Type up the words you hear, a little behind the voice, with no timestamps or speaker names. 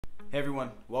Hey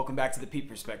everyone, welcome back to the Pete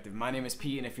Perspective. My name is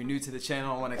Pete, and if you're new to the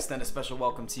channel, I want to extend a special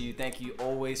welcome to you. Thank you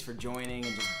always for joining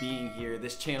and just being here.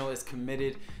 This channel is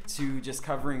committed to just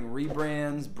covering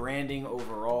rebrands, branding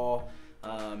overall.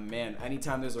 Man,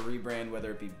 anytime there's a rebrand,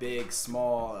 whether it be big,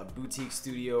 small, a boutique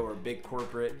studio, or big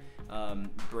corporate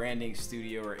branding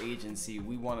studio or agency,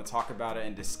 we want to talk about it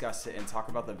and discuss it and talk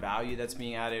about the value that's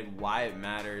being added, why it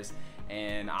matters,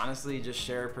 and honestly just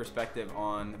share a perspective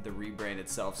on the rebrand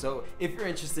itself. So if you're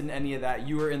interested in any of that,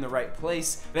 you are in the right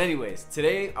place. But anyways,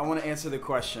 today I want to answer the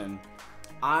question,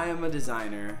 I am a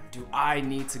designer, do I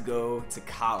need to go to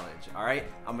college? All right,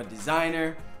 I'm a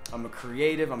designer, I'm a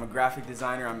creative, I'm a graphic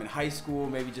designer, I'm in high school,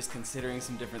 maybe just considering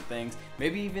some different things.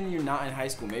 Maybe even you're not in high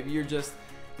school, maybe you're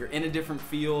in a different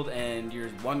field and you're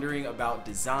wondering about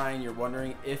design, you're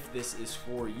wondering if this is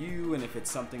for you and if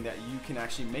it's something that you can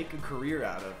actually make a career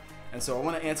out of. And so I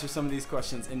want to answer some of these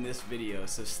questions in this video,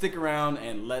 so stick around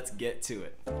and let's get to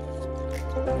it.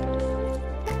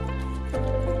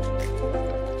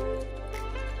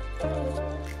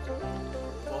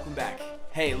 Welcome back.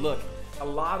 Hey, look, a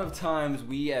lot of times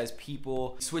we as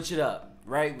people switch it up,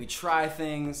 right? We try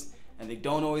things and they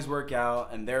don't always work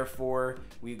out, and therefore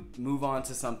we move on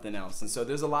to something else. And so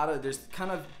there's kind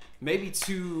of maybe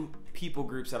two people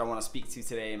groups that I want to speak to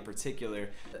today in particular.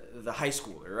 The high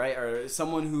schooler, right? Or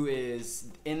someone who is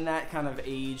in that kind of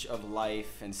age of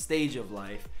life and stage of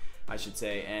life, I should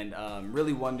say, and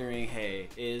really wondering, hey,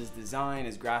 is design,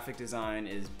 is graphic design,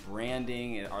 is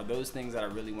branding, are those things that I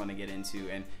really want to get into,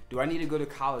 and do I need to go to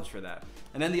college for that?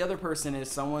 And then the other person is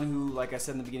someone who, like I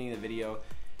said in the beginning of the video,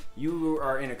 you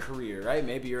are in a career, right?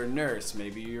 Maybe you're a nurse,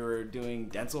 maybe you're doing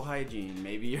dental hygiene,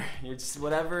 maybe you're just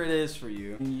whatever it is for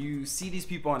you. And you see these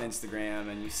people on Instagram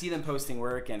and you see them posting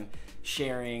work and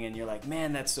sharing, and you're like,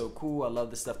 man, that's so cool. I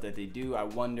love the stuff that they do. I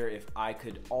wonder if I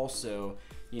could also,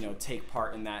 take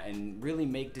part in that and really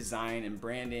make design and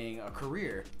branding a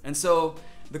career. And so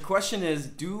the question is,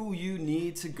 do you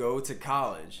need to go to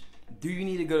college? Do you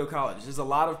need to go to college? There's a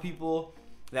lot of people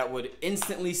that would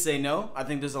instantly say no. I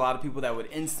think there's a lot of people that would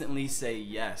instantly say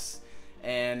yes.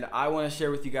 And I want to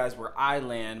share with you guys where I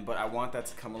land, but I want that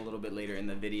to come a little bit later in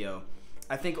the video.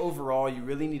 I think overall, you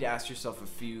really need to ask yourself a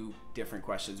few different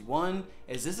questions. One,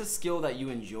 is this a skill that you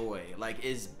enjoy? Like,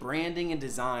 is branding and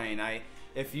design,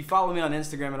 if you follow me on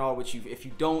Instagram at all, which if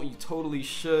you don't, you totally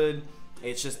should.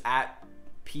 It's just at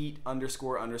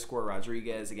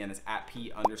Pete__Rodriguez. Again, it's at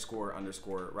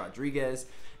Pete__Rodriguez.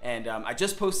 And I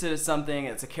just posted something,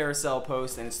 it's a carousel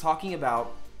post, and it's talking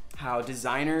about how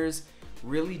designers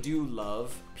really do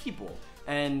love people.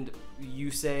 And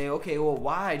you say, okay, well,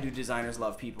 why do designers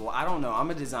love people? I don't know,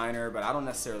 I'm a designer, but I don't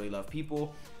necessarily love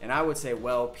people. And I would say,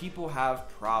 well, people have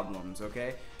problems,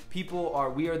 okay?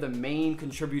 We are the main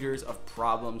contributors of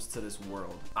problems to this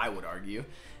world, I would argue.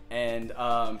 And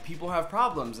people have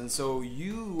problems, and so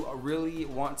you really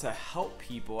want to help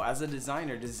people as a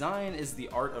designer. Design is the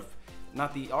art of,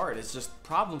 not the art, it's just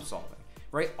problem solving,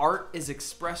 right? Art is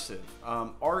expressive.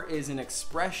 Art is an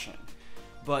expression,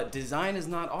 but design is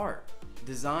not art.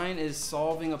 Design is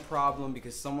solving a problem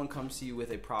because someone comes to you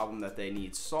with a problem that they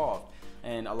need solved.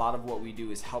 And a lot of what we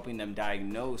do is helping them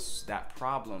diagnose that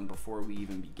problem before we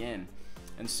even begin.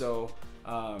 And so,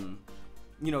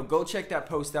 go check that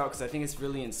post out because I think it's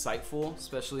really insightful,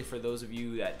 especially for those of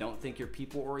you that don't think you're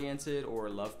people-oriented or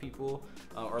love people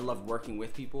or love working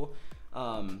with people.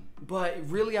 But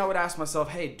really, I would ask myself,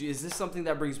 hey, is this something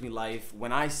that brings me life?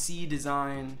 When I see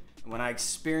design, when I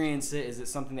experience it, is it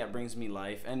something that brings me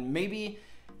life? And maybe,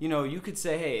 you could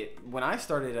say, hey, when I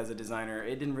started as a designer,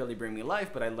 it didn't really bring me life,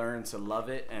 but I learned to love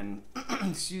it, and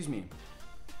excuse me,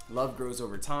 love grows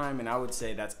over time, and I would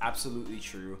say that's absolutely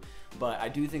true. But I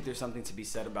do think there's something to be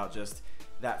said about just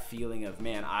that feeling of,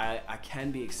 man, I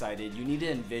can be excited. You need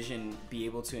to be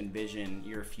able to envision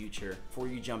your future before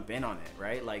you jump in on it,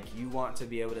 right? Like, you want to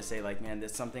be able to say, like, man,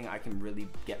 that's something I can really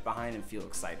get behind and feel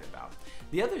excited about.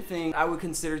 The other thing I would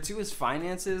consider too is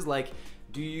finances. Like,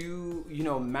 do you,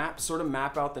 map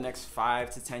out the next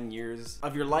 5 to 10 years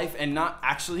of your life, and not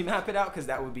actually map it out because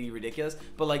that would be ridiculous,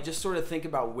 but like just sort of think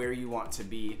about where you want to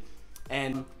be.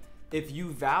 And if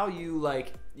you value,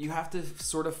 like, you have to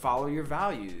sort of follow your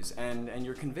values and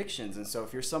your convictions. And so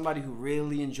if you're somebody who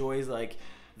really enjoys like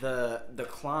the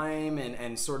climb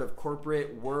and sort of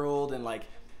corporate world and like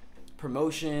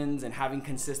promotions and having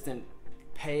consistent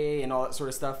pay and all that sort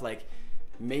of stuff, like,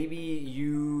 maybe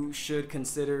you should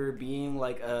consider being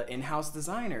like an in-house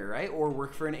designer, right? Or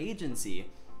work for an agency.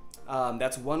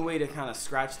 That's one way to kind of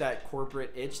scratch that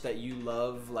corporate itch that you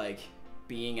love, like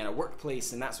being in a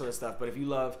workplace and that sort of stuff. But if you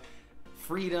love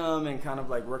freedom and kind of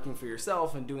like working for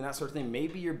yourself and doing that sort of thing,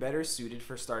 maybe you're better suited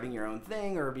for starting your own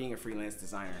thing or being a freelance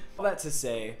designer. All that to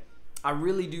say, I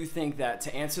really do think that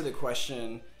to answer the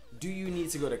question, do you need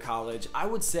to go to college? I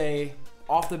would say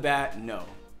off the bat, no.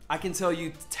 I can tell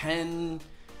you 10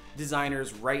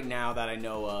 designers right now that I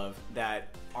know of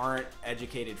that aren't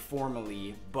educated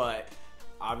formally, but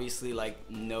obviously like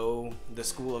know the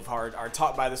school of hard, are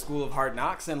taught by the school of hard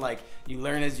knocks, and like you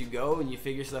learn as you go and you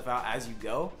figure stuff out as you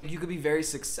go. You could be very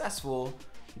successful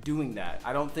doing that.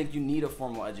 I don't think you need a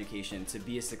formal education to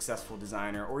be a successful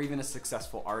designer or even a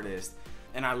successful artist.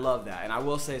 And I love that. And I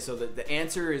will say, so that the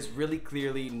answer is really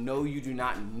clearly no, you do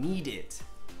not need it.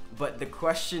 But the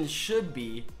question should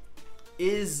be,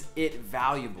 is it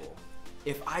valuable?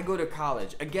 If I go to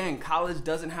college, again, college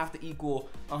doesn't have to equal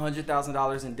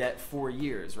 $100,000 in debt 4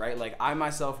 years, right? Like I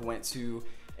myself went to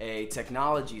a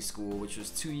technology school, which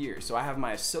was 2 years. So I have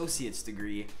my associate's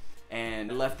degree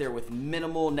and left there with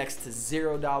minimal, next to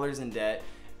 $0 in debt,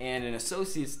 and an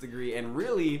associate's degree. And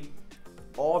really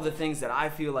all the things that I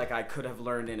feel like I could have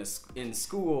learned in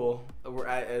school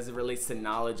as it relates to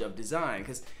knowledge of design,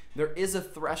 because there is a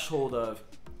threshold of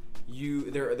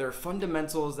there are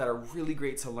fundamentals that are really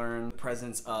great to learn. The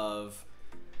presence of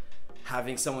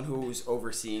having someone who's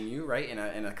overseeing you, right,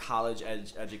 in a college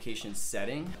education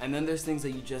setting. And then there's things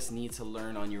that you just need to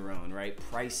learn on your own, right?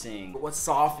 Pricing, what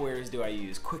softwares do I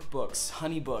use? QuickBooks,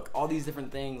 HoneyBook, all these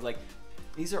different things. Like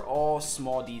these are all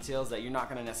small details that you're not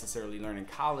gonna necessarily learn in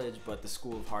college, but the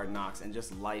school of hard knocks and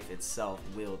just life itself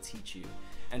will teach you.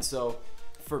 And so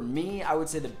for me, I would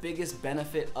say the biggest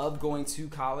benefit of going to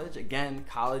college, again,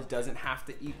 college doesn't have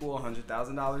to equal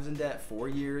 $100,000 in debt, 4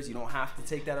 years. You don't have to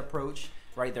take that approach,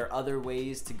 right? There are other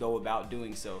ways to go about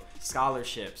doing so.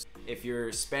 Scholarships. If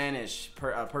you're Spanish,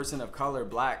 a person of color,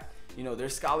 Black, you know,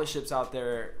 there's scholarships out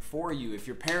there for you. If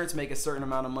your parents make a certain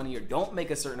amount of money or don't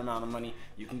make a certain amount of money,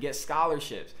 you can get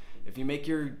scholarships. If you make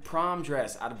your prom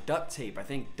dress out of duct tape, I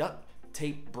think Duct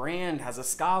Tape brand has a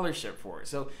scholarship for it.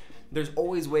 So there's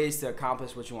always ways to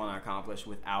accomplish what you want to accomplish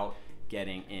without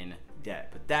getting in debt.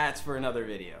 But that's for another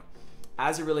video.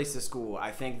 As it relates to school,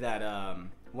 I think that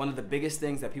one of the biggest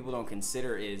things that people don't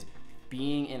consider is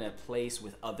being in a place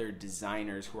with other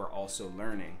designers who are also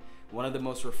learning. One of the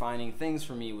most refining things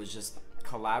for me was just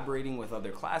collaborating with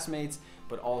other classmates,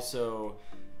 but also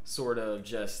sort of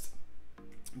just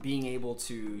being able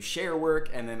to share work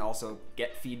and then also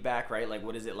get feedback, right? Like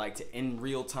what is it like to in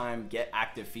real time get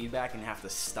active feedback and have to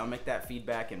stomach that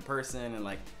feedback in person? And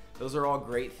like those are all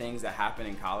great things that happen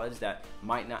in college that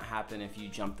might not happen if you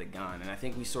jump the gun. And I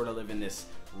think we sort of live in this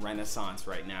renaissance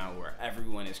right now where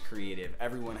everyone is creative,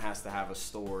 everyone has to have a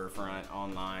storefront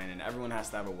online, and everyone has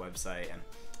to have a website, and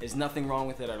there's nothing wrong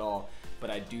with it at all. But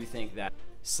I do think that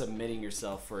submitting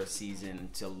yourself for a season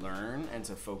to learn and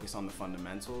to focus on the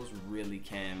fundamentals really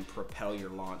can propel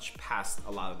your launch past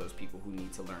a lot of those people who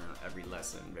need to learn every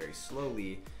lesson very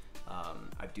slowly.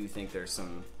 I do think there's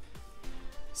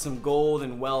some gold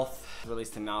and wealth relates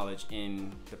to knowledge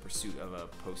in the pursuit of a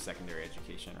post-secondary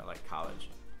education or like college.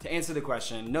 To answer the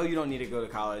question, no, you don't need to go to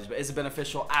college, but is it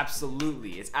beneficial?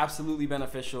 Absolutely. It's absolutely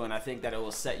beneficial, and I think that it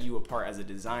will set you apart as a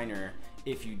designer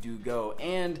if you do go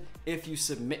and if you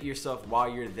submit yourself while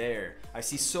you're there. I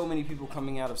see so many people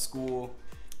coming out of school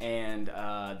and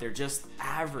they're just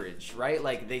average, right?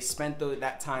 Like they spent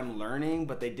that time learning,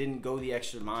 but they didn't go the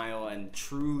extra mile and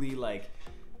truly like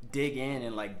dig in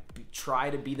and like try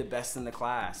to be the best in the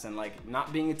class, and like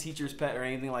not being a teacher's pet or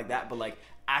anything like that, but like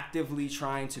actively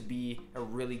trying to be a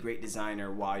really great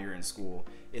designer while you're in school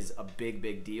is a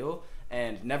big deal.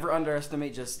 And never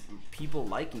underestimate just people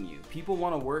liking you. People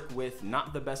want to work with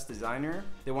not the best designer,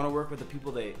 they want to work with the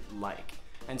people they like.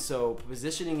 And so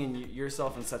positioning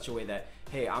yourself in such a way that,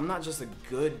 hey, I'm not just a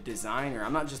good designer,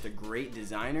 I'm not just a great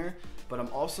designer, but I'm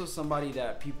also somebody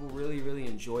that people really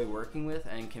enjoy working with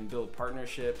and can build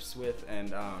partnerships with,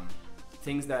 and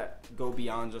things that go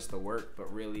beyond just the work,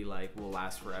 but really like will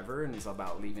last forever, and it's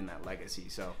about leaving that legacy.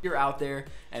 So if you're out there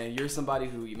and you're somebody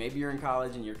who maybe you're in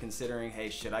college and you're considering,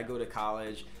 hey, should I go to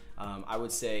college? I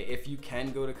would say if you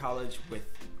can go to college with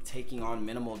taking on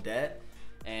minimal debt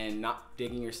and not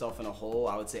digging yourself in a hole,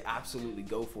 I would say absolutely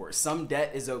go for it. Some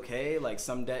debt is okay, like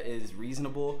some debt is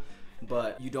reasonable,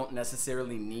 but you don't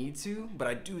necessarily need to. But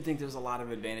I do think there's a lot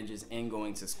of advantages in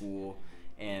going to school.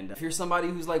 And if you're somebody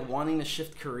who's like wanting to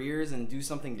shift careers and do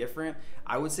something different,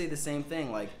 I would say the same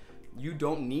thing. Like you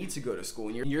don't need to go to school.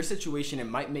 In your situation, it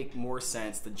might make more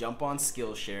sense to jump on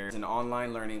Skillshare, an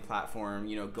online learning platform,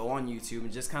 you know, go on YouTube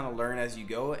and just kind of learn as you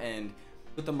go. And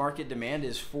what the market demand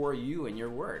is for you and your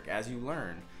work as you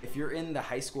learn. If you're in the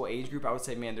high school age group, I would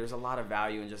say, man, there's a lot of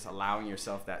value in just allowing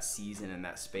yourself that season and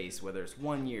that space, whether it's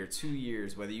 1 year, 2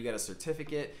 years, whether you get a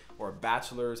certificate or a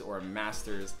bachelor's or a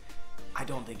master's. I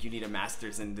don't think you need a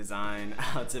master's in design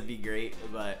to be great,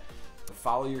 but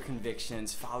follow your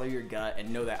convictions, follow your gut,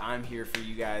 and know that I'm here for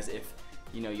you guys. If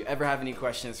you ever have any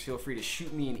questions, feel free to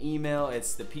shoot me an email.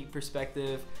 It's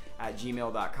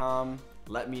thepeakperspective@gmail.com.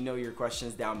 Let me know your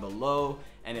questions down below.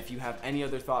 And if you have any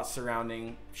other thoughts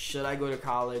surrounding, should I go to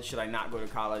college? Should I not go to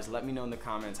college? Let me know in the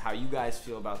comments how you guys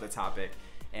feel about the topic,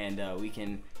 and we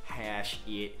can hash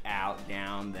it out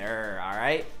down there. All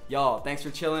right, y'all, thanks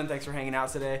for chilling. Thanks for hanging out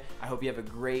today. I hope you have a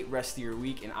great rest of your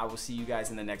week, and I will see you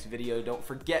guys in the next video. Don't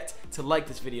forget to like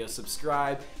this video,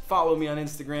 subscribe, follow me on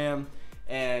Instagram,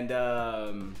 and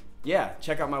yeah,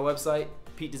 check out my website,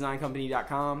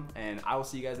 PeteDesignCompany.com, and I will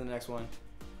see you guys in the next one.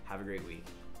 Have a great week.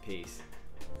 Peace.